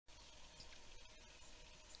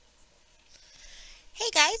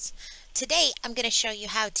guys, today I'm going to show you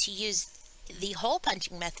how to use the hole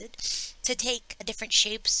punching method to take different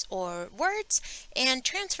shapes or words and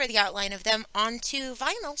transfer the outline of them onto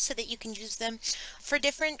vinyl so that you can use them for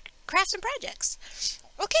different crafts and projects.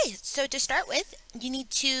 Okay, so to start with, you need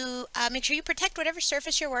to make sure you protect whatever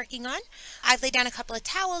surface you're working on. I've laid down a couple of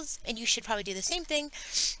towels, and you should probably do the same thing.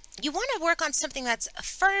 You want to work on something that's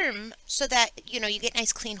firm so that, you get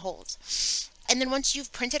nice clean holes. And then once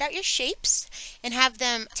you've printed out your shapes and have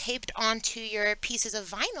them taped onto your pieces of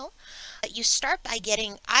vinyl, you start by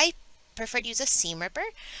I prefer to use a seam ripper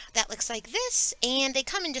that looks like this, and they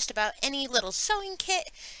come in just about any little sewing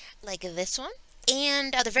kit like this one.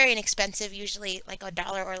 And they're very inexpensive, usually like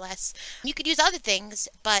 $1 or less. You could use other things,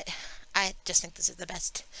 but I just think this is the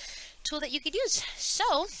best tool that you could use.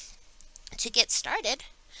 So, to get started,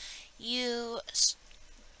 you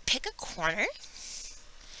pick a corner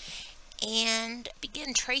and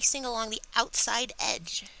begin tracing along the outside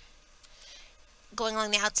edge. Going along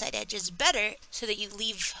the outside edge is better so that you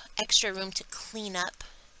leave extra room to clean up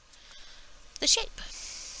the shape.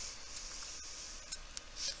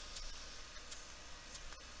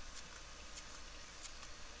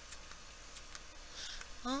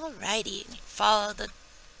 Alrighty, follow the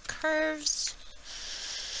curves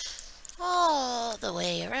all the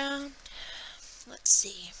way around. Let's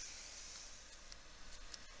see.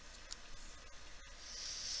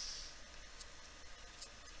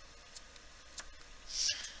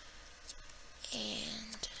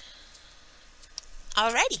 And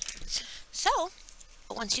alrighty, so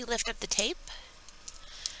once you lift up the tape,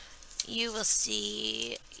 you will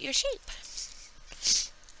see your shape,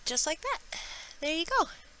 just like that. There you go.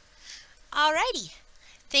 Alrighty,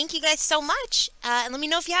 thank you guys so much, and let me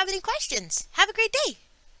know if you have any questions. Have a great day.